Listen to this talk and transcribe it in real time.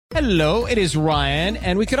Hello, it is Ryan,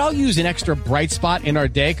 and we could all use an extra bright spot in our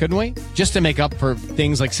day, couldn't we? Just to make up for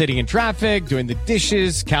things like sitting in traffic, doing the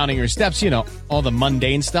dishes, counting your steps, all the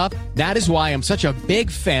mundane stuff. That is why I'm such a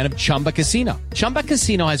big fan of Chumba Casino. Chumba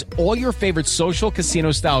Casino has all your favorite social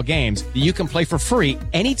casino-style games that you can play for free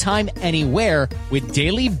anytime, anywhere with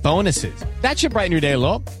daily bonuses. That should brighten your day a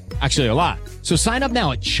little. Actually, a lot. So sign up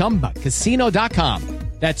now at ChumbaCasino.com.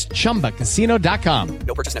 That's ChumbaCasino.com.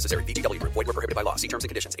 No purchase necessary. VGW Group. Void where prohibited by law. See terms and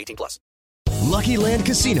conditions. 18+. Lucky Land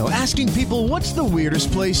Casino, asking people, what's the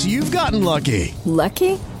weirdest place you've gotten lucky?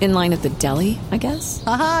 Lucky? In line at the deli, I guess?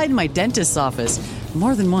 Aha, in my dentist's office.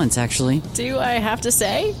 More than once, actually. Do I have to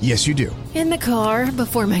say? Yes, you do. In the car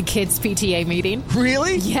before my kids' PTA meeting.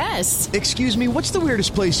 Really? Yes. Excuse me, what's the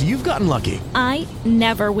weirdest place you've gotten lucky? I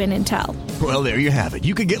never win and tell. Well, there you have it.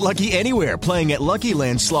 You can get lucky anywhere, playing at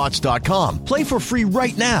LuckyLandSlots.com. Play for free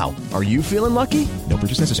right now. Are you feeling lucky? No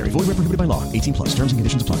purchase necessary. Void where prohibited by law. 18+. Terms and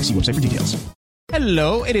conditions apply. See website for details.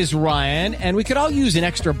 Hello, it is Ryan, and we could all use an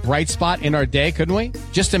extra bright spot in our day, couldn't we?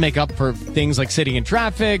 Just to make up for things like sitting in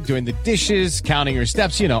traffic, doing the dishes, counting your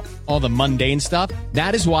steps, all the mundane stuff.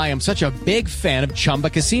 That is why I'm such a big fan of Chumba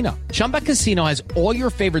Casino. Chumba Casino has all your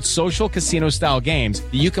favorite social casino-style games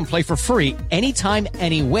that you can play for free anytime,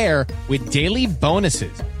 anywhere with daily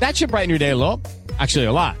bonuses. That should brighten your day a little. Actually,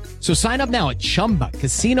 a lot. So sign up now at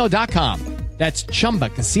ChumbaCasino.com. That's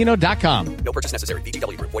ChumbaCasino.com. No purchase necessary.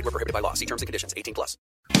 VGW Group. Void where prohibited by law. See terms and conditions. 18+. The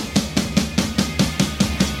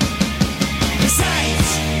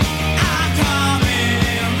Saints are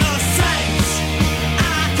coming. The Saints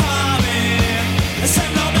are coming. So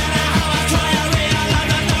no matter how I try, I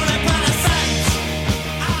realize I know it, but the Saints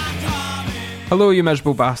are coming. Hello, you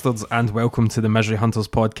miserable bastards, and welcome to the Misery Hunters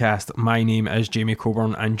podcast. My name is Jamie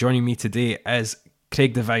Coburn, and joining me today is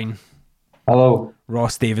Craig Devine. Hello.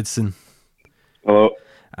 Ross Davidson. Hello.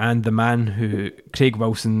 And the man who Craig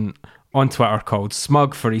Wilson on Twitter called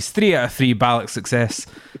smug for his 3 out of 3 ballot success,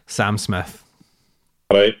 Sam Smith.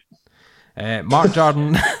 Right. Mark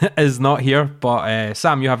Jordan is not here, but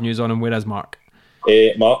Sam, you have news on him. Where is Mark?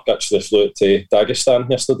 Mark actually flew to Dagestan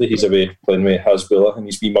yesterday. He's away playing with Hasbullah and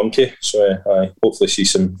his wee monkey. So I hopefully see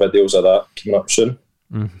some videos of that coming up soon.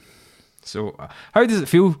 Mm. So how does it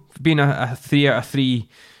feel being a 3 out of 3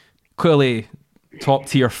 clearly top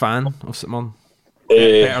tier fan of St Mirren?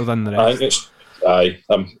 Better than the rest.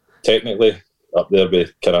 I'm technically up there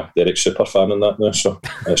with kind of Derek super fan and that now, so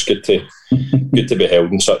it's good to be held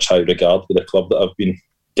in such high regard with the club that I've been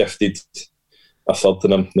gifted a third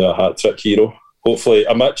and I'm now a hat-trick hero. Hopefully,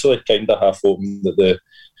 I'm actually kind of half hoping that the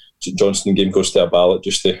St Johnstone game goes to a ballot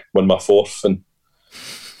just to win my 4th and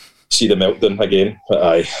see the meltdown again.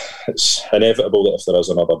 But it's inevitable that if there is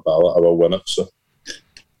another ballot, I will win it. So.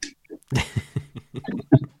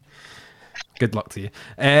 Good luck to you.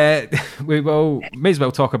 We may as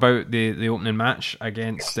well talk about the opening match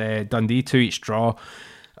against Dundee, 2-each draw.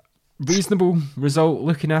 Reasonable result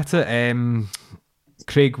looking at it.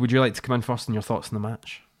 Craig, would you like to come in first on your thoughts on the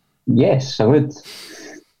match? Yes, I would.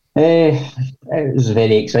 It was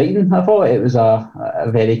very exciting. I thought it was a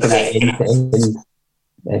very kind of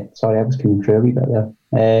end-to-end. Sorry, I was coming through a wee bit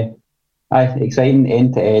there. Exciting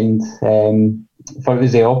end-to-end. I thought it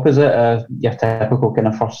was the opposite. Your typical kind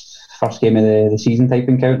of first game of the season type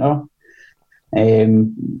encounter. I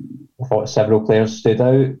thought several players stood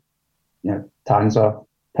out. Tanzer,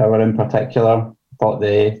 Power in particular. I thought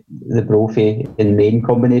the Brophy and Main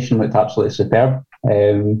combination looked absolutely superb.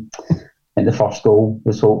 And the first goal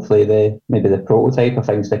was hopefully maybe the prototype of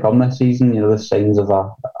things to come this season. The signs of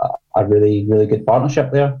a really, really good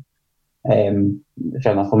partnership there.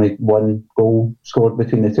 Fair enough, only one goal scored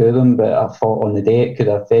between the two of them, but I thought on the day it could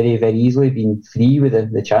have very, very easily been 3 with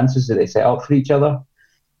the chances that they set up for each other.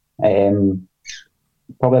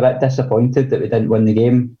 Probably a bit disappointed that we didn't win the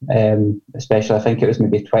game, especially I think it was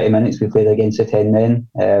maybe 20 minutes we played against the 10 men.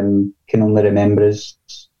 Can only remember us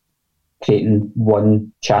creating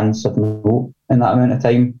one chance of note in that amount of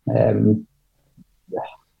time.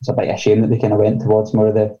 It's a bit of a shame that they kind of went towards more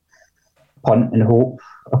of the punt and hope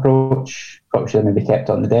approach. Probably should have maybe kept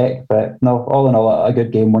it on the deck, but no, all in all, a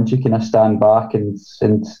good game once you kind of stand back and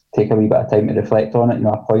take a wee bit of time to reflect on it.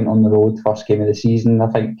 A point on the road, first game of the season. I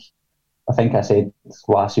think I said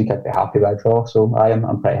last week I'd be happy with a draw, so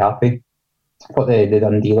I'm pretty happy. I thought the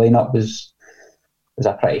Dundee lineup was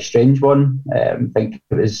a pretty strange one. I think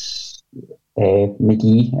it was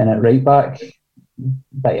McGee in at right back,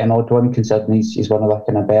 bit an odd one considering he's one of the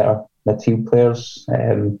kind of better midfield players.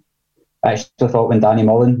 I actually thought when Danny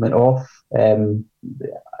Mullen went off,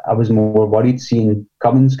 I was more worried seeing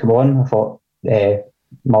Cummins come on. I thought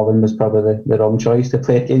Mullen was probably the wrong choice to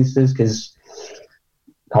play against us because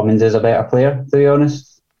Cummins is a better player, to be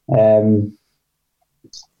honest.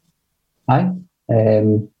 Aye.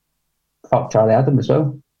 Fuck Charlie Adam as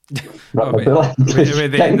well. We're at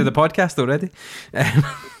the end of the podcast already.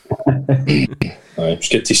 It's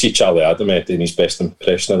good to see Charlie Adam doing his best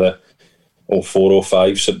impression of the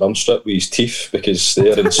 0405 St Mirren strip with his teeth, because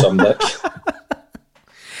they're in some nick.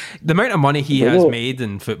 The amount of money he has made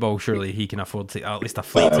in football, surely he can afford to at least a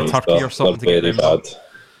flight to Turkey or something to get them. Bad.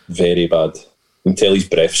 Very bad. You can tell his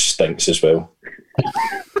breath stinks as well.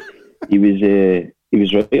 He was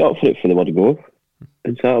right up for it for the word go.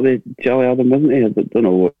 On Saturday, Charlie Adam, wasn't he? I don't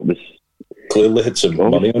know what was. Clearly had some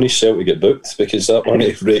money on his cell to get booked, because that one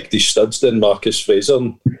he raked his studs down Marcus Fraser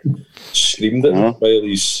and screamed at him while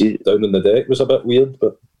he's down on the deck. It was a bit weird,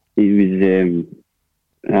 but he was.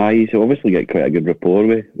 He's obviously got quite a good rapport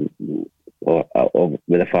with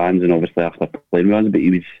the fans, and obviously after playing with us. But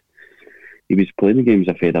he was playing the games.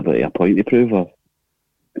 I fed about a point to prove, or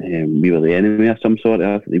we were the enemy of some sort.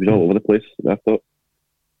 He was all over the place, I thought,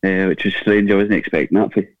 which was strange. I wasn't expecting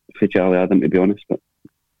that for Charlie Adam, to be honest, but.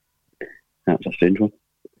 That's a strange one.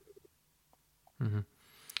 Mm-hmm.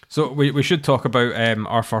 So we should talk about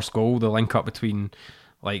our first goal, the link up between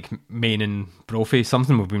like Main and Brophy.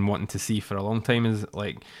 Something we've been wanting to see for a long time is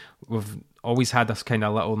like we've always had this kind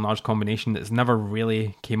of little nudge combination that's never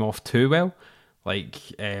really came off too well. Like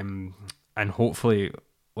and hopefully,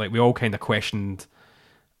 like we all kind of questioned,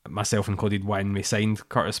 myself included, when we signed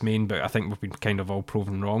Curtis Main, but I think we've been kind of all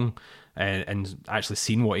proven wrong. And actually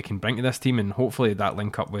seen what he can bring to this team, and hopefully that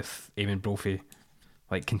link up with Eamon Brophy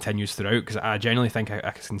like continues throughout, because I genuinely think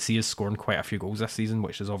I can see us scoring quite a few goals this season,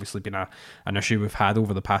 which has obviously been an issue we've had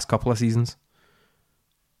over the past couple of seasons.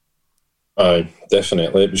 Aye,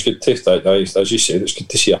 definitely. It was good to, as you said, it's good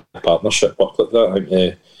to see a partnership work like that. I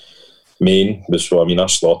think Main was, I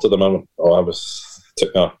slaughtered him.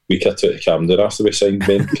 Took a week or two to calm down after we signed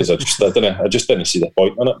Main, because I just didn't see the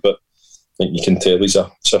point in it, but I think you can tell he's a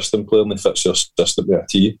system player and he fits your system with a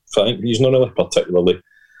T. I think he's not really particularly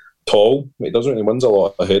tall. He doesn't really wins a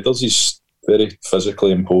lot of headers. He's very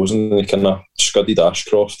physically imposing, and he kind of scudded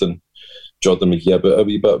Ashcroft and Jordan McGee about a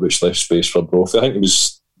wee bit, which left space for Brophy. I think he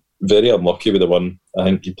was very unlucky with the one. I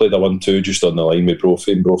think he played a 1-2 just on the line with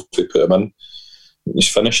Brophy, and Brophy put him in. His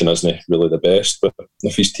finishing isn't really the best, but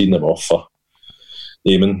if he's teeing them off for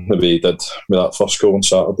Eamon the way he did with that first goal on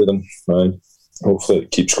Saturday, then hopefully it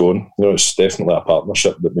keeps going. It's definitely a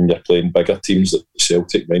partnership that when you're playing bigger teams like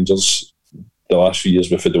Celtic, Rangers, the last few years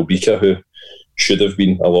with Fidel who should have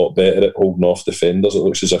been a lot better at holding off defenders. It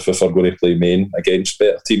looks as if we're going to play Main against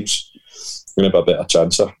better teams, we're going to have a better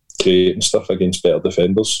chance of creating stuff against better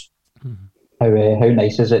defenders. How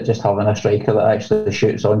nice is it just having a striker that actually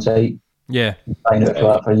shoots on sight? Yeah. I know for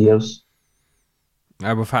that for years.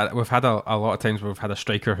 We've had a lot of times where we've had a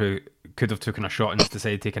striker who could have taken a shot and just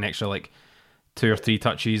decided to take an extra 2 or 3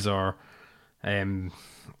 touches, or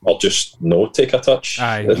just take a touch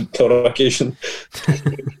on occasion.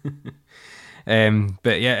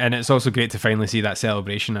 But yeah, and it's also great to finally see that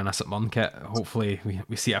celebration in a St Mirren kit. Hopefully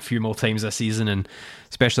we see it a few more times this season, and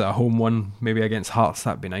especially a home one, maybe against Hearts.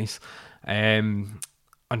 That'd be nice.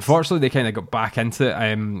 Unfortunately, they kind of got back into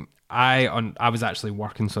it. I was actually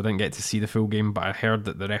working, so I didn't get to see the full game, but I heard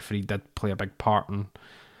that the referee did play a big part in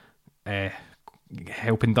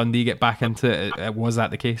helping Dundee get back into it. Was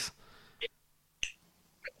that the case?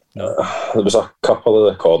 There was a couple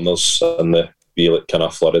of the corners and the wee kind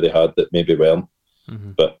of flurry they had that maybe weren't,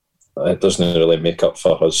 but it doesn't really make up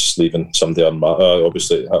for us leaving somebody unmarked.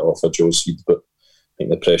 Obviously it hit off of Joe's head, but I think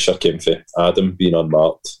the pressure came for Adam being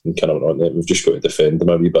unmarked and kind of we've just got to defend him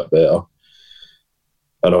a wee bit better.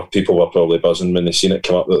 I know people were probably buzzing when they seen it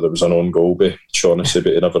come up that there was an own goal by Shaughnessy,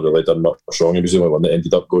 but he never really done much wrong. He was the only one that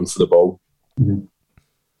ended up going for the ball.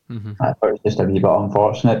 I thought it was just a wee bit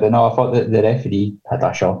unfortunate, but no, I thought that the referee had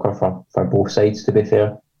a shocker for both sides, to be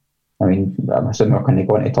fair. I mean, I'm assuming we're kind of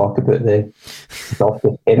going to talk about the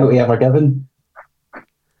softest penalty ever given.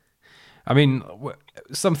 I mean,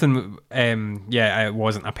 something, it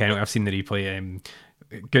wasn't a penalty. I've seen the replay.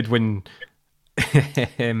 Goodwin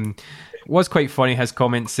was quite funny, his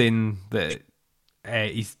comments saying that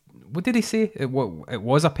what did he say? It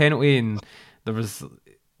was a penalty, and it was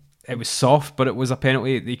soft, but it was a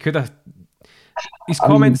penalty. He could have. His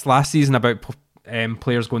comments last season about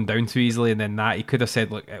players going down too easily, and then that he could have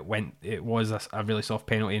said, "Look, it was a really soft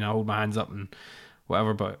penalty, and I hold my hands up and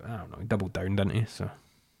whatever." But I don't know, he doubled down, didn't he? So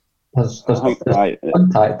there's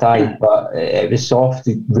contact, but it was soft,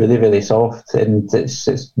 really, really soft, and it's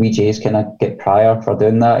VJ's kind of get prior for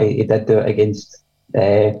doing that. He did do it against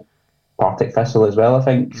Partick Thistle as well, I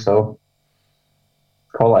think. So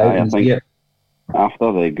call it out and see it.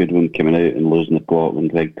 After the Goodwin coming out and losing the plot when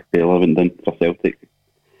Greg Taylor went in for Celtic,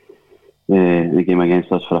 the game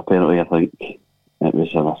against us for a penalty. I think it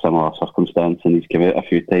was in a similar circumstance, and he's come out a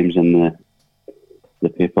few times in the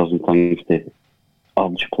papers and things to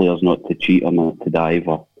urge players not to cheat or not to dive.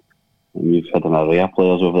 And we've had an array of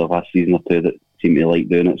players over the last season or two that seem to like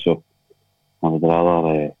doing it, so I would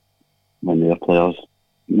rather when their players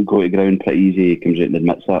go to ground pretty easy, he comes out and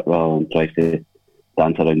admits that rather than tries to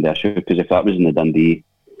dance around the issue. Because if that was in the Dundee,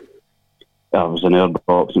 it was in our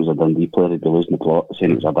box, it was a Dundee player, he'd be losing the plot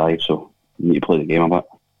saying it was a dive, so you need to play the game a bit.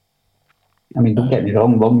 I mean, don't get me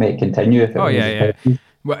wrong, long may it continue if it was yeah.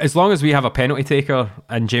 Well, as long as we have a penalty taker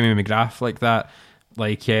and Jamie McGrath like that,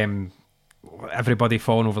 like everybody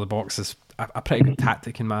falling over the box is a pretty good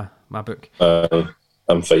tactic in my book.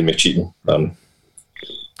 I'm fine with cheating.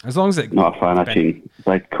 As long as it... Not a fan of cheating.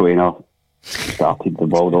 Big Quainer started the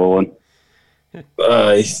ball rolling.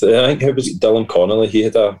 I think it was Dylan Connolly. He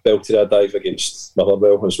had belted a dive against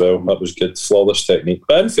Motherwell as well. That was good, flawless technique.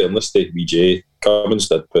 But in fairness to VJ, Cummins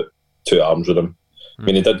did put 2 arms with him. I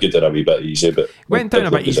mean, he did go down a wee bit easy, but went down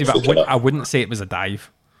a bit easy. But I wouldn't say it was a dive.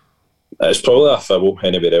 It's probably a foul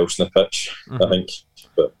anywhere else in the pitch, I think.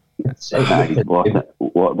 But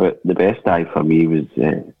what about the best dive for me was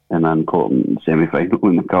an important semi-final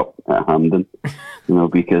in the cup at Hampden.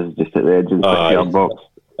 Because just at the edge of the 6-yard box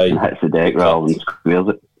and hits the deck rather than squares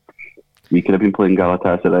it. We could have been playing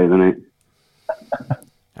Galatasaray tonight.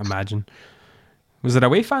 Imagine. Was there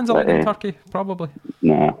away fans allowed in Turkey? Probably.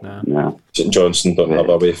 No. St Johnstone don't have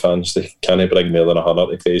away fans. They can't bring more than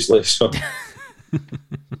 100 to Paisley. So.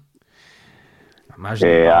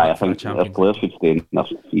 Imagine I think the players should stay in their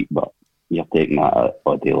seat, but you're taking that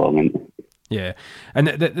all day long. Isn't it? Yeah, and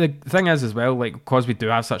the thing is as well, like, because we do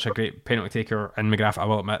have such a great penalty taker in McGrath, I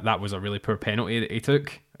will admit that was a really poor penalty that he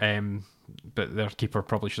took. But their keeper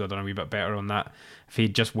probably should have done a wee bit better on that. If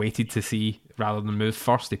he'd just waited to see rather than move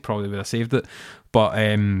first, he probably would have saved it. But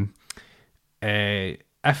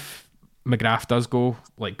if McGrath does go,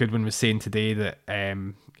 like Goodwin was saying today, that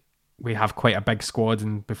we have quite a big squad,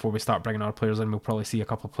 and before we start bringing our players in, we'll probably see a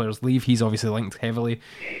couple of players leave. He's obviously linked heavily.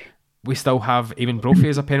 We still have even Brophy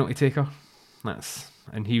as a penalty taker.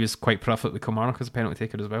 And he was quite prolific with Kilmarnock as a penalty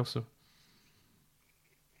taker as well. So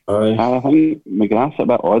I think McGrath's a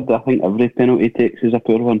bit odd. I think every penalty he takes is a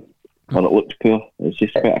poor one, or it looks poor. It's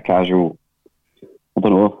just quite a casual. I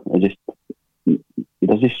don't know. He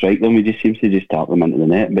doesn't strike them. He just seems to just tap them into the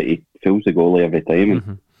net, but he fools the goalie every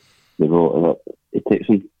time. And he takes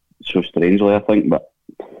them so strangely, I think. But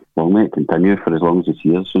long may it continue for as long as he's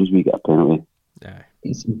here. As soon as we get a penalty,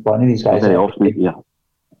 he's one of these guys. Very often,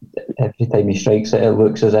 every time he strikes it, it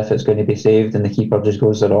looks as if it's going to be saved, and the keeper just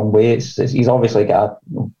goes the wrong way. He's obviously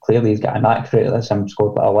clearly he's got a knack for it. That's him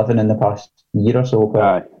scored like 11 in the past year or so.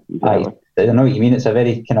 But exactly. I know what you mean. It's a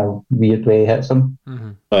very kind of weird way he hits him.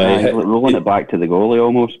 Rolling it back to the goalie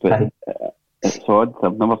almost, but it's odd.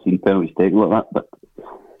 I've never seen penalties taken like that. But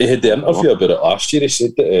he had the interview about it last year. He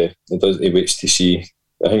said that he waits to see.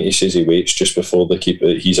 I think he says he waits just before the keeper.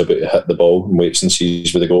 He's about to hit the ball and waits and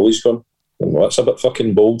sees where the goalie's gone. Well, that's a bit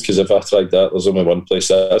fucking bold, because if I tried that, there's only one place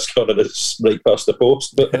that's gone, and it's right past the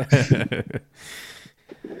post. But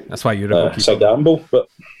that's why you're it's a gamble. But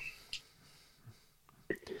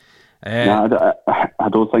I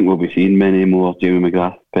don't think we'll be seeing many more Jamie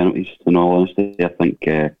McGrath penalties. In all honesty, I think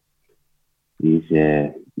we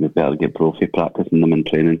better get Brophy practicing them in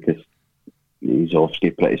training, because he's off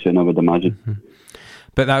skate pretty soon, I would imagine.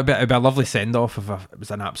 But that would be a lovely send-off if it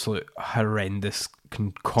was an absolute horrendous,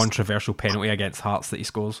 controversial penalty against Hearts that he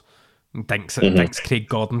scores. And dinks Craig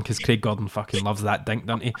Gordon, because Craig Gordon fucking loves that dink,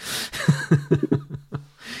 doesn't he?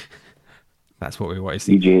 That's what we want to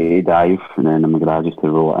see. DJ dive, and then McGrath just to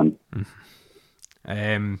roll it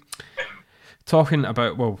in. Talking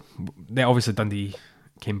about, they obviously Dundee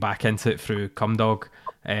came back into it through Cumdog,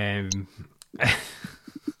 as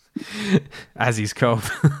he's called.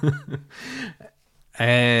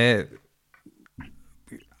 I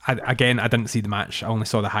didn't see the match. I only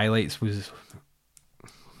saw the highlights. Was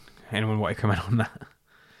anyone want to come in on that?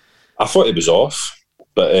 I thought he was off,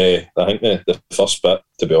 but I think the first bit,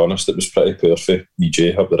 to be honest, it was pretty poor for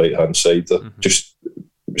EJ up the right hand side. Just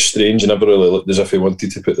strange. He never really looked as if he wanted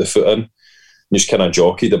to put the foot in. He just kind of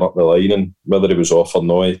jockeyed him up the line, and whether he was off or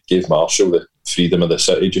not, he gave Marshall the freedom of the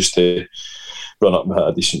city just to run up and hit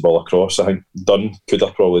a decent ball across. I think Dunn could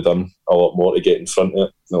have probably done a lot more to get in front of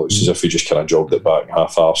it. It looks as if he just kind of jogged it back and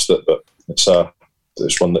half-arsed it, but it's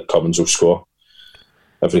one that Cummins will score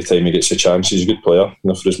every time he gets a chance. He's a good player.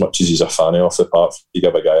 For as much as he's a fanny off the park, if you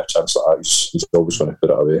give a guy a chance like that, he's always going to put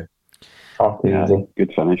it away.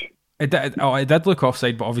 Good finish. It did look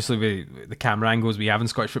offside, but obviously with the camera angles we have in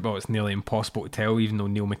Scottish football, it's nearly impossible to tell, even though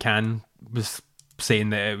Neil McCann was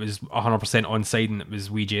saying that it was 100% onside and it was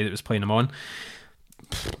WJ that was playing him on.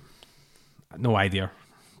 No idea.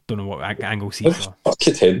 Don't know what angle he saw. How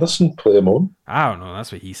could Henderson play him on? I don't know.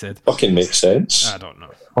 That's what he said. Fucking makes sense. I don't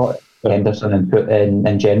know. Henderson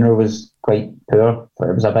in general was quite poor.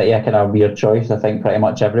 It was a bit of a kind of weird choice. I think pretty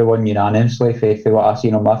much everyone unanimously, for what I've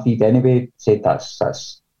seen on my feed anyway, said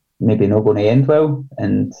that's maybe not going to end well.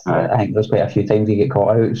 And I think there's quite a few times he get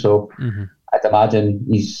caught out. So I'd imagine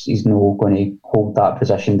he's not going to hold that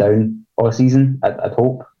position down all season. I'd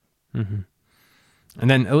hope. And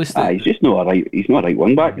then at least he's just not a right. He's not a right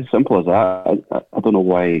wing back. As simple as that. I don't know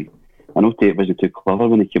why. I know Tate wasn't too clever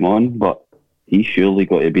when he came on, but he surely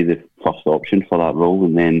got to be the first option for that role,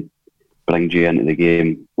 and then bring Jay into the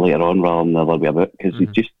game later on rather than the other way about. Because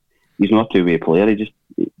he's not a two-way player.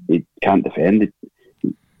 He can't defend.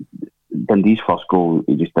 Dundee's first goal,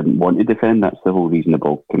 he just didn't want to defend. That's the whole reason the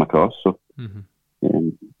ball came across. So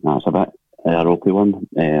that's a bit a ropey one.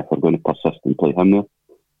 If we're going to persist and play him there.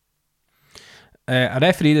 A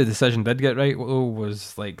referee, the decision did get right, though,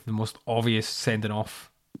 was like the most obvious sending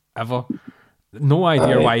off ever. No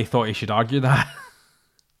idea why he thought he should argue that.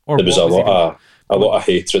 Or there was a lot of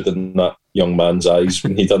hatred in that young man's eyes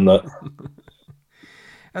when he done that.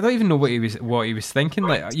 I don't even know what he was thinking.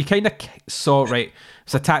 Like, you kind of saw, right,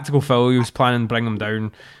 it's a tactical foul. He was planning to bring them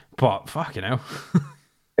down, but fucking hell.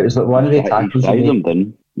 It was like one of the tackles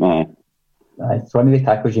it's one of the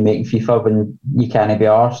tackles you make in FIFA when you can't be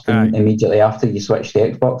arsed, and immediately after you switch the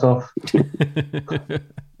Xbox off.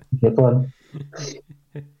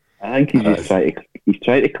 I think he's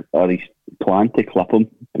planned to clip him,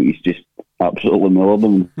 but he's just absolutely milled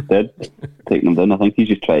him instead, taking him down. I think he's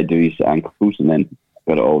just trying to do his ankles and then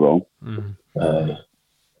got it all wrong.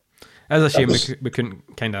 It's a shame we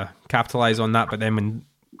couldn't kind of capitalise on that, but then when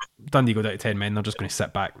Dundee go down to 10 men, they're just going to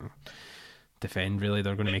sit back and defend. Really,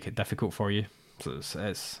 they're going to make it difficult for you. So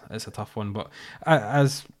it's a tough one. But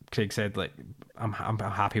as Craig said, like I'm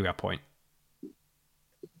happy with a point.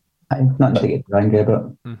 Nothing to get angry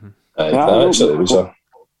about. Actually, it was a.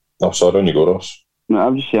 Oh, sorry, on you go, Ross. No,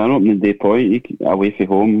 I'm just saying, opening day point, away from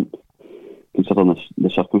home, considering the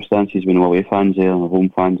circumstances, with no away fans there and the home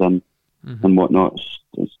fans and whatnot,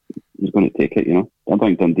 he's going to take it, you know. I don't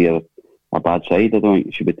think Dundee are a bad side. I don't think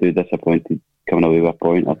you should be too disappointed coming away with a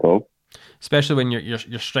point at all. Especially when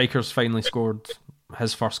your strikers finally scored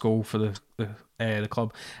his first goal for the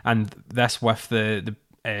club, and this with the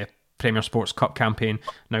Premier Sports Cup campaign.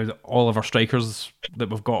 Now that all of our strikers that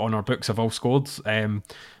we've got on our books have all scored,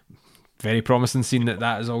 very promising. Seeing that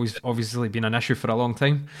has always obviously been an issue for a long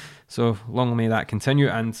time. So long may that continue.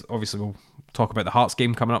 And obviously we'll talk about the Hearts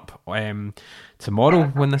game coming up tomorrow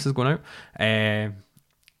when this is going out.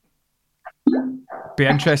 Be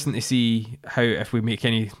interesting to see how, if we make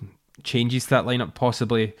any changes to that lineup,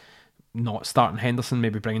 possibly not starting Henderson,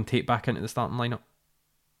 maybe bringing Tate back into the starting lineup.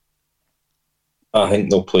 I think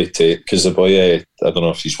they'll play Tate because the boy, I don't know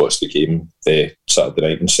if he's watched the game Saturday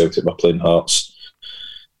night when Celtic were playing Hearts.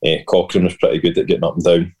 Cochrane was pretty good at getting up and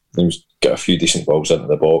down. He's got a few decent balls into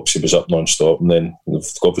the box. He was up non-stop, and then they've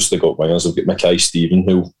obviously got wingers. They've got Mackay Steven,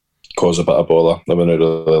 who'll cause a bit of bother. I would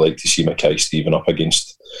really like to see Mackay Steven up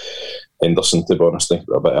against Henderson, to be honest. A bit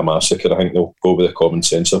of a massacre. I think they'll go with a common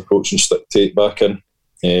sense approach and stick Tate back in.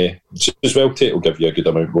 As well, Tate will give you a good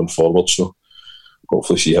amount going forward, so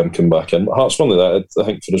hopefully see him come back in. But Hearts won that. I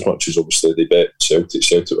think for as much as obviously they bet Celtic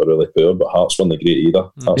were really poor, but Hearts won the great either.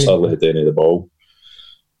 Hearts hardly had any of the ball.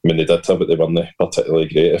 I mean, they did have, but they weren't particularly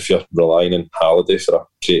great. If you're relying on Halliday for a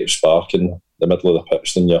creative spark in the middle of the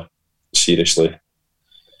pitch, then you're seriously,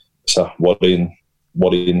 it's a worrying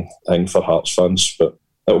thing for Hearts fans. But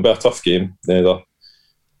it'll be a tough game. I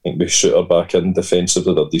think we Shooter back in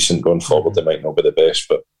defensively. They're decent going forward. They might not be the best,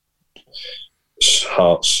 but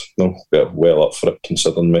Hearts, they're well up for it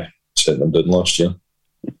considering we sent them down last year.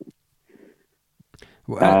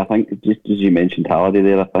 I think, just as you mentioned Halliday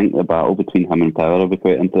there, I think the battle between him and Power will be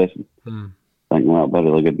quite interesting. I think that'll be a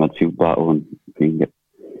really good midfield battle, and if we can get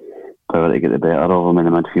Power to get the better of him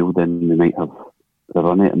in the midfield, then we might have the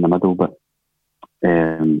run it in the middle. But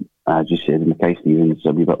as you said, Mackay Stevens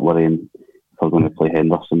a wee bit worrying if we're going to play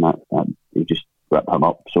Henderson. That you just rip him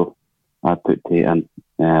up. So I'd put Tate in.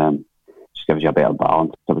 Just gives you a better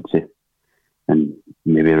balance, I would say, and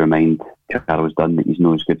maybe remind Carroll's done that he's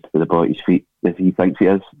not as good with the ball at his feet as he thinks he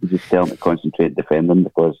is. You just tell him to concentrate defending,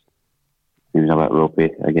 because he was a bit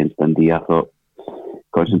ropey against Dundee. I thought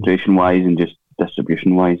concentration wise and just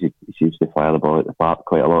distribution wise, he seems to fire the ball at the park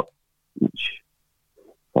quite a lot, which if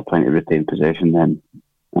they're trying to retain possession, then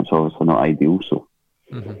that's obviously not ideal. So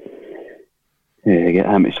get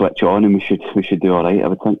him to switch on, and we should do all right, I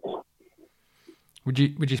would think. Would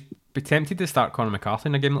you be tempted to start Conor McCarthy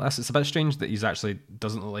in a game like this. It's a bit strange that he's actually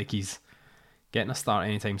doesn't look like he's getting a start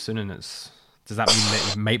anytime soon, and does that mean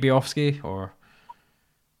that he might be off ski or?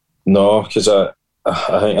 No, because I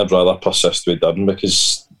think I'd rather persist with Durden,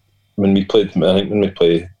 because when we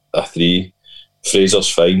play a 3, Fraser's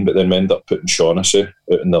fine, but then we end up putting Shaughnessy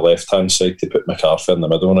out on the left hand side to put McCarthy in the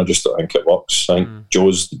middle, and I just don't think it works. I think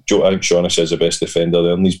I think Shaughnessy is the best defender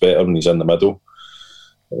there, and he's better when he's in the middle.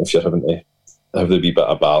 If you're having to have the wee bit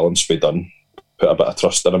of balance be done, put a bit of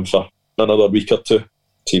trust in him for another week or two,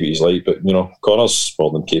 see what he's like. But Connor's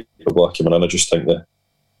more than capable of coming in. I just think that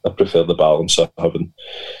I prefer the balance of having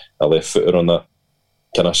a left footer on that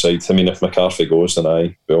kind of side. I mean, if McCarthy goes,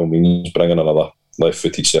 then by all means bring in another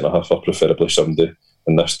left-footed centre-half, or preferably somebody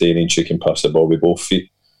in this day and age who can pass the ball with both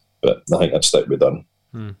feet. But I think I'd stick with Dunn.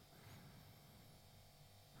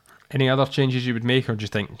 Any other changes you would make, or do you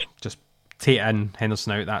think just Tate in,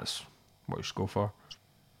 Henderson out, that's what you should go for?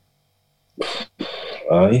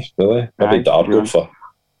 Aye, really. Maybe Dargo for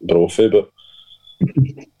Brophy, but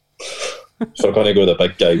if we're going to go the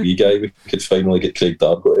big guy, wee guy, we could finally get Craig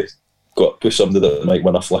Dargo to go up with somebody that might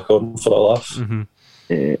win a flick on for a laugh.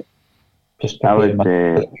 Just probably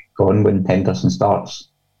go on when Henderson starts.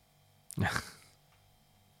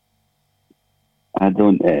 I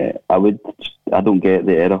don't get the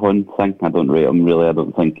Erehon thing. I don't rate him really. I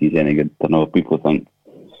don't think he's any good. I know people think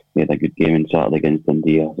he had a good game on Saturday against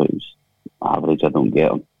Dundee. I thought he was average. I don't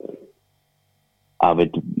get him. I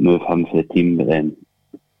would move him for the team, but then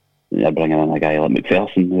they're bringing in a guy like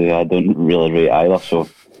McPherson, who I don't really rate either. So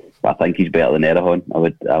I think he's better than Erehon.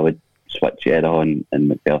 I would switch Erehon and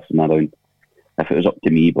McPherson around if it was up to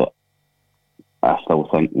me, but I still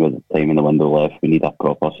think with the time in the window left, we need a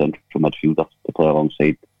proper central midfielder to play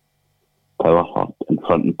alongside Power, or in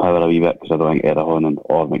front and Power a wee bit, because I don't think Erehon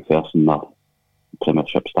or McPherson are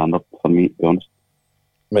Premiership standard for me, to be honest.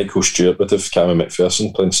 Michael Stewart would have Cameron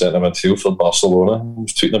McPherson playing centre midfield for Barcelona. He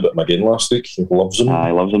was tweeting about him again last week. He loves him.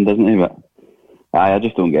 He loves him, doesn't he? But I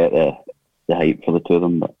just don't get the hype for the two of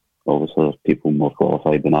them. But obviously, there's people more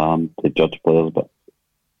qualified than I am to judge players, but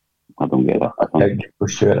I don't get it. I'd count Michael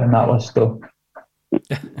Stewart in that list, though.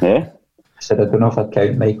 Yeah? I said I don't know if I'd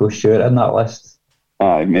count Michael Stewart in that list.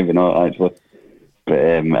 Maybe not, actually. But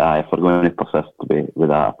if we're going to persist with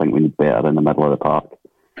that, I think we need better in the middle of the park.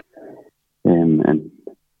 And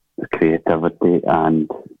creativity and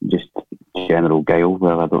just general guile,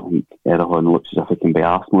 where I don't think Erehon looks as if he can be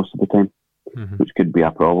asked most of the time, which could be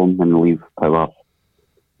a problem, and leave Power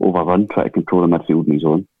overrun, try to control the midfield in his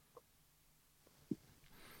own.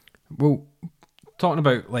 Well, talking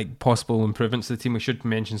about like possible improvements to the team, we should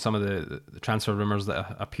mention some of the transfer rumours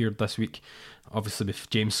that appeared this week. Obviously with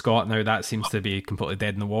James Scott now, that seems to be completely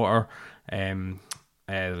dead in the water.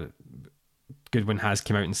 Goodwin has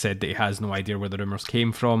come out and said that he has no idea where the rumours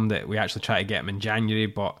came from, that we actually tried to get him in January,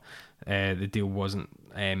 but the deal wasn't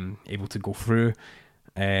able to go through.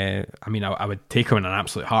 I mean, I would take him in an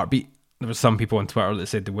absolute heartbeat. There were some people on Twitter that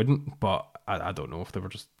said they wouldn't, but I don't know if they were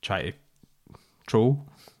just trying to troll.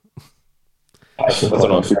 I don't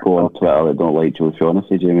know if people on Twitter that don't like Joe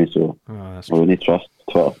Shaughnessy, Jamie, so I wouldn't trust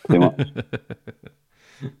Twitter too much.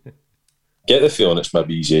 Get the feeling it's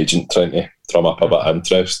maybe his agent trying to drum up a bit of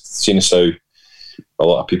interest, seeing as how a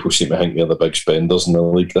lot of people seem to think we're the big spenders in the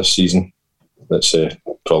league this season. That's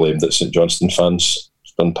probably aimed at St Johnstone fans.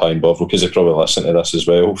 It's been pine bovril because they probably listen to this as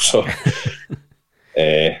well. So I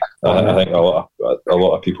think a lot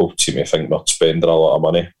of people seem to think we're spending a lot of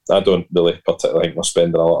money. I don't really particularly think we're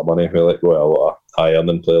spending a lot of money. We let go of a lot of high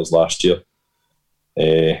earning players last year.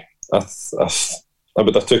 I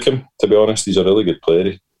would have took him, to be honest. He's a really good player.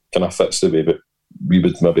 He kind of fits the way, but we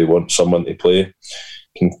would maybe want someone to play,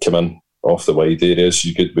 can come in off the wide areas.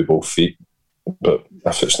 You good with both feet, but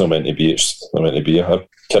if it's not meant to be, it's not meant to be. I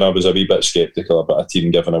kind of was a wee bit sceptical about a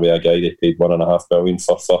team giving away a guy they paid $1.5 million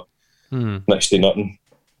for next to nothing.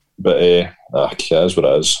 But it is what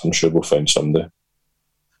it is. I'm sure we'll find somebody.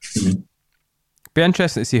 Be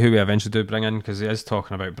interesting to see who we eventually do bring in, because he is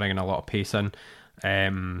talking about bringing a lot of pace in,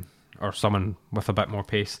 or someone with a bit more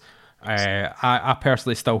pace. I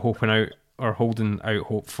personally still holding out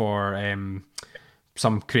hope for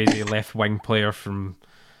some crazy left wing player from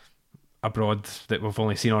abroad that we've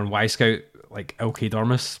only seen on Y-Scout, like Ilkay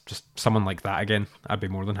Dormus, just someone like that again. I'd be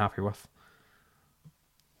more than happy with.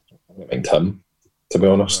 I think him, to be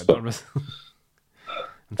honest. Unfortunately,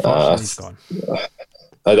 he's gone.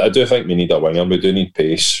 I do think we need a winger. We do need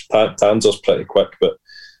pace. Tanzer's pretty quick, but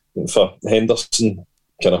for Henderson,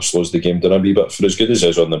 kind of slows the game down a wee bit. For as good as he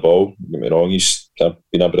is on the ball, don't get me wrong, he's kind of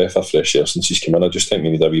been a breath of fresh air since he's come in. I just think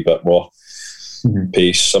we need a wee bit more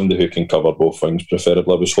pace, somebody who can cover both wings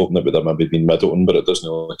preferably. I was hoping it would have maybe been Middleton, but it doesn't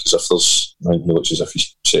look as if I think he looks as if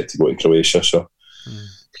he's set to go to Croatia, so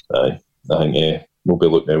I think we'll be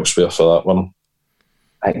looking elsewhere for that one.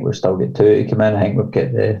 I think we've still got two to come in. I think we've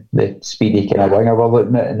got the speedy kind of winger we're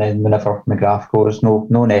looking at, and then whenever McGrath goes, no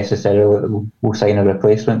necessarily that we'll sign a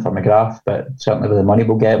replacement for McGrath, but certainly with the money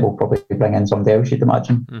we'll get, we'll probably bring in somebody else, you'd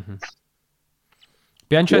imagine.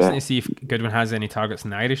 Be interesting to see if Goodwin has any targets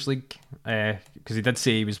in the Irish League, because he did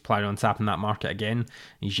say he was planning on tapping that market again.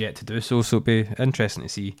 He's yet to do so, so it'd be interesting to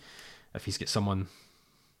see if he's got someone,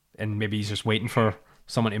 and maybe he's just waiting for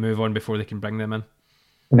someone to move on before they can bring them in.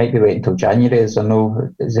 He might be waiting until January, as I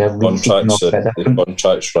know. The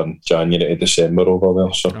contracts run January to December over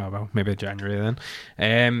there. So. Oh, well, maybe January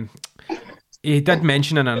then. He did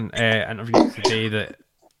mention in an interview today that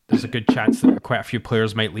there's a good chance that quite a few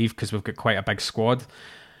players might leave because we've got quite a big squad.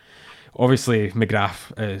 Obviously,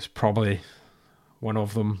 McGrath is probably one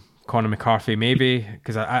of them. Conor McCarthy, maybe,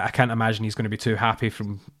 because I can't imagine he's going to be too happy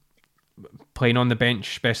from playing on the bench,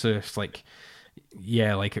 especially if,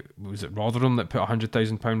 was it Rotherham that put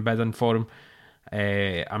 £100,000 bid in for him?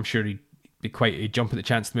 I'm sure he'd jump at the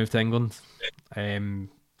chance to move to England. Other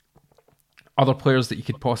players that you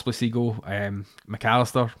could possibly see go,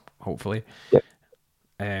 McAllister, hopefully. Yep.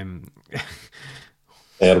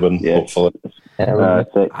 Erwin, hopefully. I'm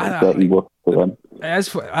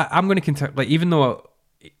going to continue. Even though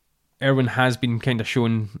Erwin has been kind of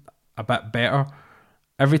shown a bit better,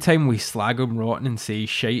 every time we slag him rotten and say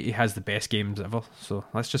shite, he has the best games ever. So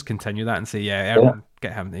let's just continue that and say, Erwin,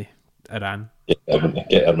 get him to Iran. Get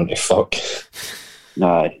Erwin to fuck.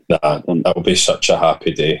 That'll be such a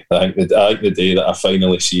happy day. I think the day that I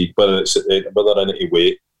finally see, whether I need to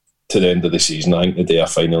wait to the end of the season, I think the day I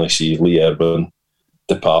finally see Lee Erwin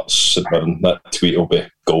departs, that tweet will be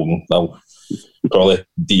golden. I'll probably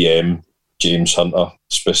DM James Hunter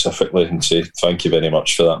specifically and say thank you very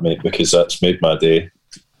much for that, mate, because that's made my day.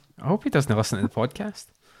 I hope he doesn't listen to the podcast.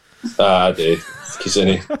 I did, because then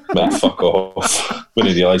he might fuck off when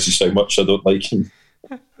he realises how much I don't like him.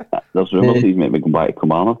 There's rumours he's maybe going back to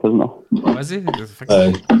Kilmarnock, isn't there? Oh, is he? Get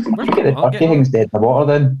the turkey things dead in the water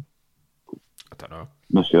then. I don't know.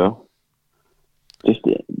 Not sure. Just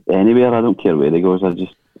anywhere, I don't care where he goes. I'm the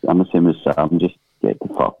same as Sam. Just get the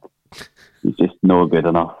fuck. He's just not good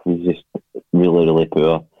enough. He's just really, really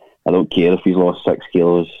poor. I don't care if he's lost 6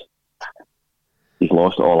 kilos. He's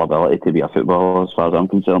lost all ability to be a footballer as far as I'm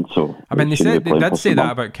concerned. So I mean, they did say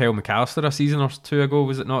that about Kyle McAllister a season or two ago,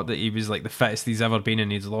 was it not? That he was like the fittest he's ever been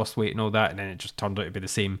and he's lost weight and all that, and then it just turned out to be the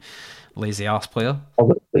same lazy ass player.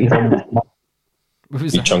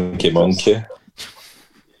 Chunky monkey.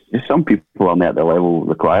 Some people aren't at the level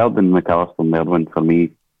required, and McAllister and Merwin for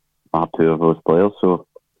me are two of those players. So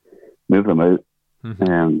move them out.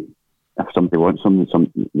 If somebody wants them,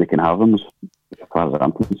 they can have them. As far as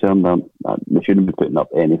I'm concerned, they shouldn't be putting up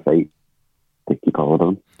any fight to keep hold of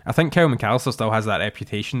them. I think Kyle McAllister still has that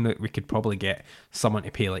reputation that we could probably get someone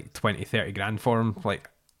to pay like 20-30 grand for him, like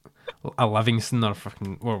a Livingston or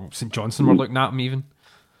St Johnson were looking at him even.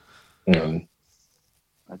 I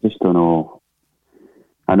just don't know.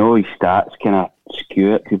 I know his stats kind of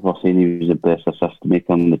skew it. People are saying he was the best assist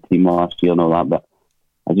maker on the team last year and all that, but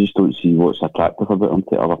I just don't see what's attractive about him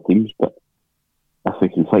to other teams. But if we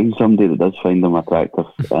can find somebody that does find him attractive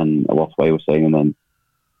and a worthwhile signing, then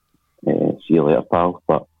see you later, pal.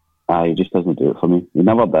 But he just doesn't do it for me. He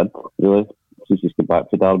never did, really. Since he's got back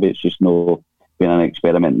to Derby, it's just been an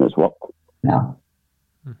experiment that's worked. No.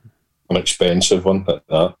 An expensive one at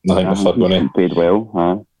that. I think if they're going to paid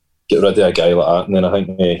well, get rid of a guy like that, and then I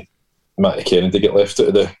think Matty Kennedy get left out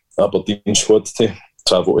of the Aberdeen squad to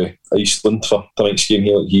travel to Iceland for tonight's game.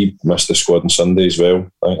 He missed the squad on Sunday as well.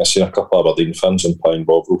 I think I've seen a couple of Aberdeen fans on Pine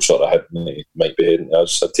Bovril sort of hitting that he might be heading to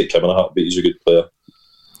us. I'd take him in a heartbeat. He's a good player.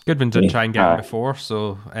 Goodwin did try and get him before,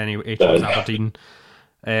 so anyway, Aberdeen.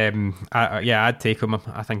 I'd take him.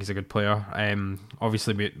 I think he's a good player.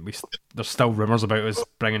 Obviously, we there's still rumours about us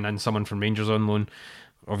bringing in someone from Rangers on loan.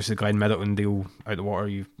 Obviously, Glenn Middleton deal out the water.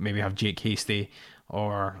 You maybe have Jake Hasty,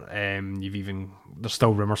 or there's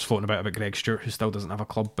still rumours floating about Greg Stewart, who still doesn't have a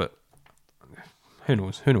club, but who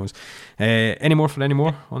knows? Any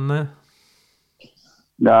more on there?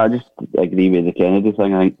 No, I just agree with the Kennedy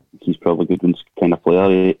thing. I think he's probably Goodwin's kind of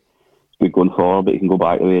player. He's good going forward, but he can go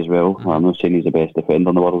back the way as well. I'm not saying he's the best defender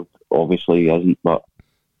in the world. Obviously, he isn't, but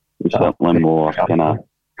he's certainly more kind of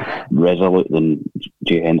resolute than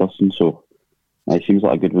Jay Henderson. So he seems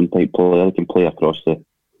like a Goodwin type player. He can play across the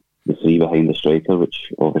three behind the striker,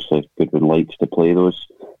 which obviously Goodwin likes to play those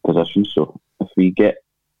positions. So if we get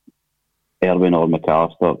Erwin or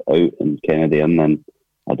McAllister out and Kennedy in, then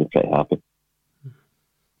I'd be pretty happy.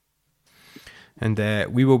 And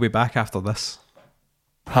we will be back after this.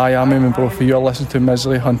 Hi, I'm Eamon Brophy. You're listening to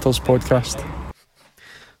Misery Hunters podcast.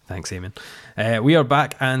 Thanks, Eamon. We are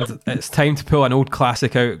back, and it's time to pull an old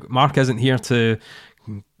classic out. Mark isn't here to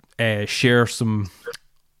share some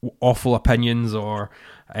awful opinions or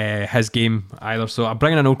his game either, so I'm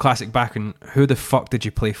bringing an old classic back. And who the fuck did you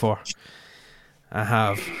play for? I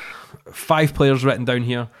have 5 players written down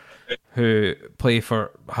here who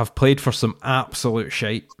have played for some absolute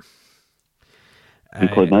shite.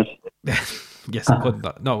 Including us. Yes, including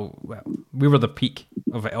that. No, well, we were the peak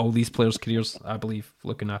of all these players' careers, I believe,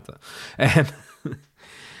 looking at it.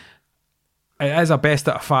 It is a best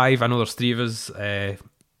out of 5. I know there's 3 of us. I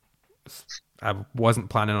wasn't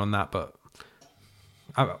planning on that, but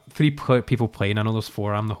 3 people playing. I know there's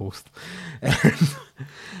 4. I'm the host.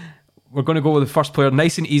 We're going to go with the first player.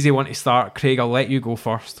 Nice and easy one to start. Craig, I'll let you go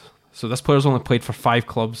first. So this player's only played for 5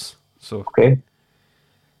 clubs. So okay.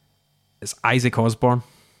 It's Isaac Osborne.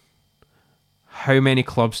 How many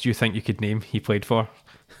clubs do you think you could name he played for?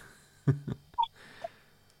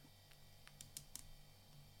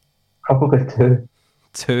 Probably 2.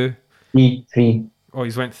 2. 3. Oh,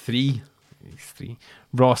 he's went 3. He's 3.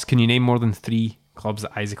 Ross, can you name more than 3 clubs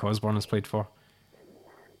that Isaac Osborne has played for?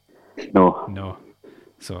 No.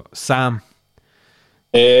 So, Sam.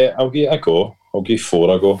 I'll give it a go. I'll give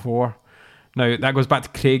 4 a go. 4. Now, that goes back to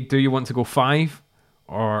Craig. Do you want to go 5?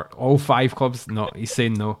 Or all 5 clubs? No, he's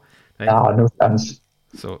saying no. Right. No chance.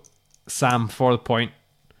 So, Sam, for the point.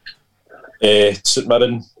 St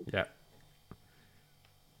Mirren. Yeah.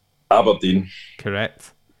 Aberdeen.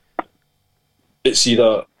 Correct. It's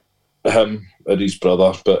either him or his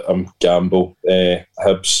brother, but I'm gamble.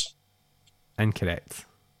 Hibs. Incorrect.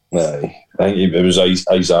 Aye. I think it was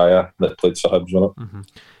Isaiah that played for Hibs, wasn't it? Mm-hmm.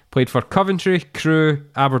 Played for Coventry, Crewe,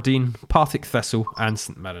 Aberdeen, Partick Thistle, and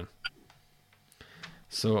St Mirren.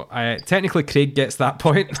 So technically Craig gets that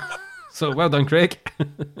point. So well done, Craig.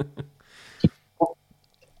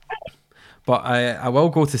 But I will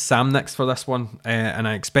go to Sam next for this one, and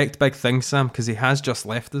I expect big things, Sam, because he has just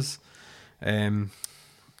left us. I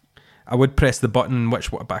would press the button,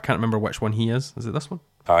 but I can't remember which one he is. Is it this one?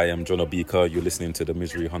 Hi, I'm John Obika. You're listening to the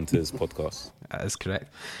Misery Hunters podcast. That is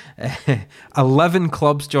correct. 11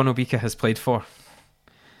 clubs John Obika has played for.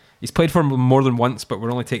 He's played for more than once, but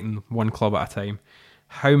we're only taking one club at a time.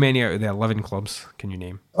 How many out of the 11 clubs can you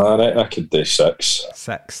name? I could do 6.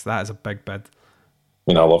 6. That is a big bid. I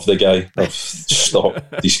mean, I love the guy. I've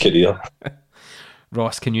stopped his career.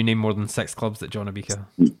 Ross, can you name more than 6 clubs that John Obika?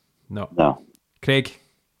 No. Craig?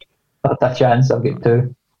 Not a chance. I'll get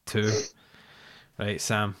 2. 2. Right,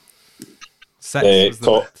 Sam. 6 was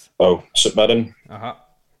the bid. St Mirren. Uh-huh.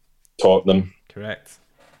 Tottenham. Correct.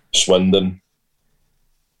 Swindon.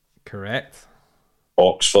 Correct.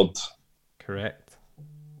 Oxford. Correct.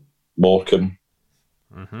 Morecambe.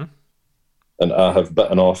 Mm-hmm. And I have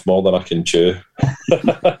bitten off more than I can chew.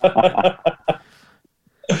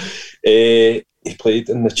 He played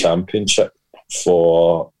in the Championship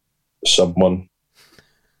for someone,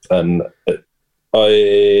 and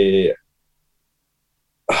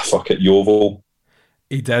Yeovil.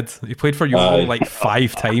 He did. He played for Yeovil like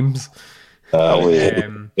 5 times. He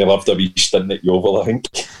loved a wee stint at Yeovil, I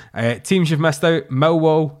think. Teams you've missed out: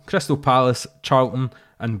 Millwall, Crystal Palace, Charlton,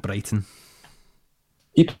 and Brighton.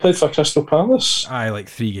 He played for Crystal Palace? Aye, like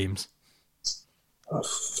 3 games. I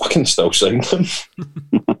fucking still signed him.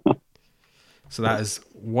 So that is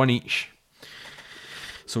 1 each.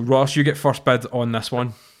 So Ross, you get first bid on this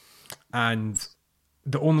one. And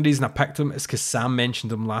the only reason I picked him is because Sam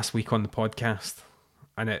mentioned him last week on the podcast.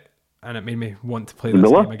 And it made me want to play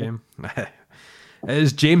this game again. It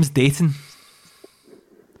is James Dayton.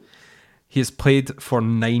 He has played for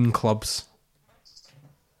 9 clubs.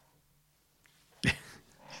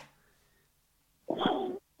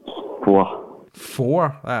 4.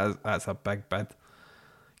 4? That's a big bid.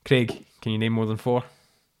 Craig, can you name more than 4?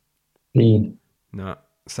 3. No.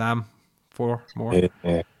 Sam, 4 more?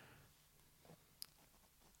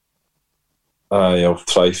 I'll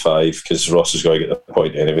try 5 because Ross is going to get the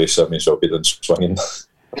point anyway, so that means I'll be done swinging.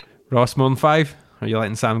 Ross, more than 5? Or are you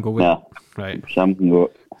letting Sam go with it? Right. Sam can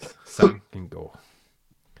go. Sam can go.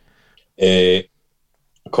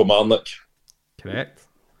 Kilmarnock. Correct.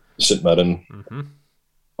 St Mirren. Mm-hmm.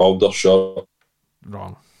 Aldershot.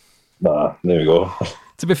 Wrong. Nah, there we go.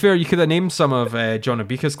 To be fair, you could have named some of John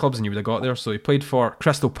Obika's clubs and you would have got there. So he played for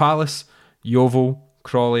Crystal Palace, Yeovil,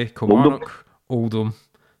 Crawley, Kilmarnock, Oldham,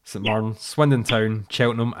 St Mirren, Swindon Town,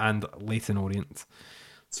 Cheltenham, and Leyton Orient.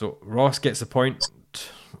 So Ross gets the point.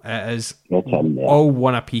 It is all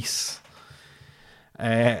 1 apiece.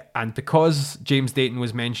 And because James Dayton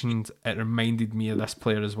was mentioned, it reminded me of this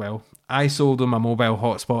player as well. I sold him a mobile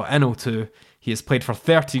hotspot in 02. He has played for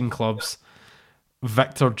 13 clubs.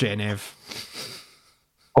 Victor Genev.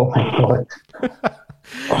 Oh my God.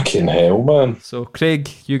 Fucking hell, man. So, Craig,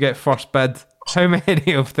 you get first bid. How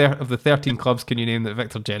many of the 13 clubs can you name that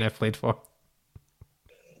Victor Genev played for?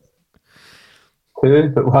 2,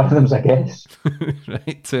 but one of them's a guess.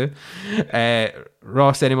 Right, 2.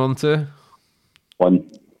 Ross, any more than 2?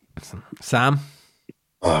 1. Sam?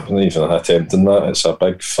 I'm not even attempting that. It's a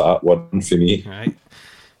big fat 1 for me. Right.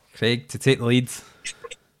 Craig, to take the lead.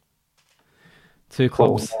 2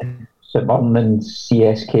 clubs. St Mirren and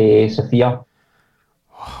CSK Sofia.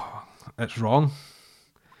 It's wrong.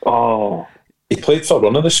 Oh. He played for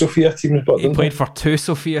one of the Sofia teams, but He played for 2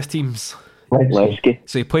 Sofia teams. Levski.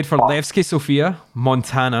 So he played for Levski Sofia,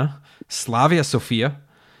 Montana, Slavia Sofia,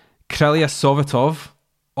 Krylia Sovetov,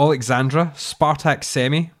 Alexandra, Spartak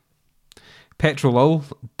Semi, Petrolul,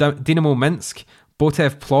 Dynamo Minsk,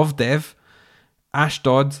 Botev Plovdiv,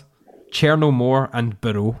 Ashdod, Chernomor, and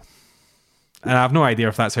Biro. And I have no idea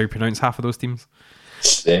if that's how you pronounce half of those teams.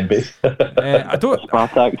 Semi. I don't.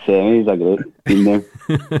 Spartak Semi is a great team there.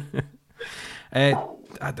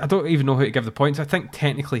 I don't even know who to give the points. I think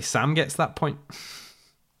technically Sam gets that point.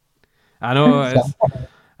 I know.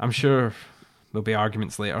 I'm sure there'll be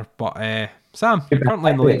arguments later, but Sam, you're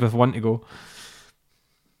currently in the lead with 1 to go.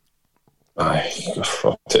 Aye,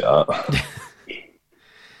 I'll take that.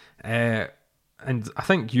 And I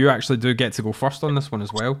think you actually do get to go first on this one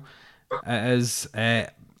as well. It is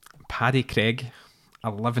Paddy Craig,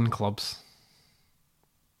 11 clubs.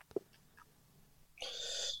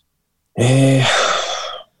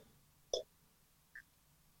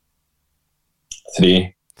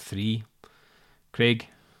 3. 3. Craig?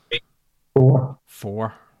 4.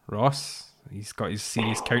 4. Ross? He's got his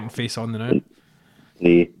serious counting face on the now.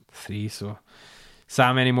 3. 3, so...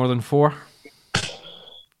 Sam, any more than 4?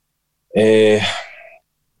 I'd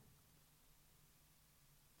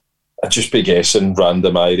just be guessing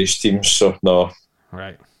random Irish teams, so no.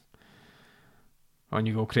 Right. On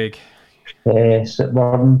you go, Craig. St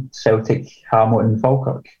Mirren, Celtic, Hamilton,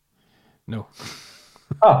 Falkirk. No.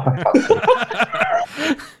 Oh,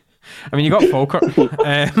 I mean, you got Falkirk.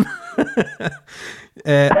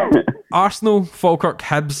 Arsenal, Falkirk,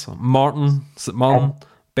 Hibs, Morton, St Mirren,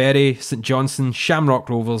 Bury, St Johnstone, Shamrock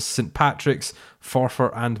Rovers, St Patrick's,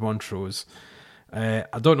 Forfar, and Montrose. I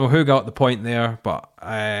don't know who got the point there, but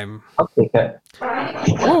I'll take it.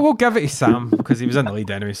 We'll give it to Sam because he was in the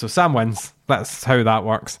lead anyway. So Sam wins. That's how that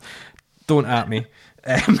works. Don't at me.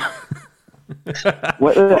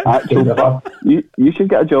 What the actual? You should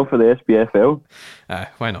get a job for the SPFL.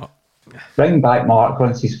 Why not? Bring back Mark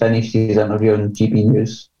once he's finished his interview on GB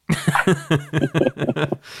News.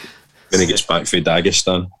 When he gets back from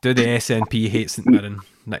Dagestan. Do the SNP hate St Mirren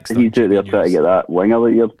next time? He's out there trying to get that winger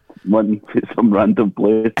that you're wanting to some random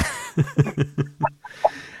place.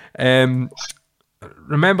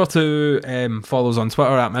 Remember to follow us on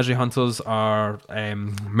Twitter at Misery Hunters. Our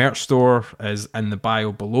merch store is in the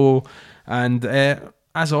bio below. And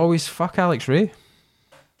as always, fuck Alex Ray.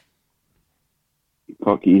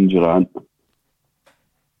 Fuck Ian Durant.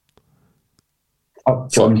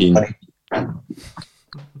 Fuck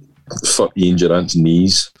Ian Durant's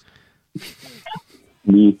knees.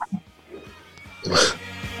 Me.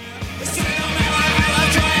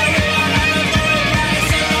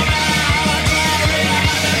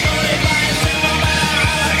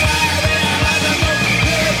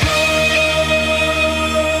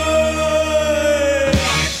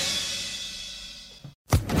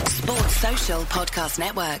 Podcast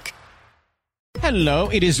Network. Hello,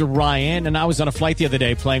 it is Ryan, and I was on a flight the other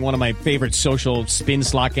day playing one of my favorite social spin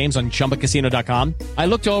slot games on ChumbaCasino.com. I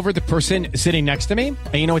looked over the person sitting next to me,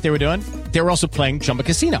 and you know what they were doing? They were also playing Chumba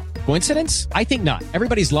Casino. Coincidence? I think not.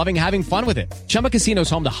 Everybody's loving having fun with it. Chumba Casino is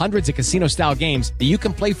home to hundreds of casino-style games that you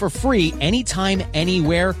can play for free anytime,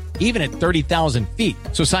 anywhere, even at 30,000 feet.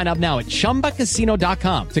 So sign up now at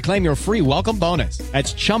ChumbaCasino.com to claim your free welcome bonus.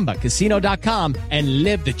 That's ChumbaCasino.com and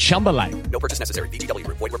live the Chumba life. No purchase necessary. VGW.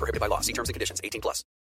 Void where prohibited by law. See terms and conditions. 18+.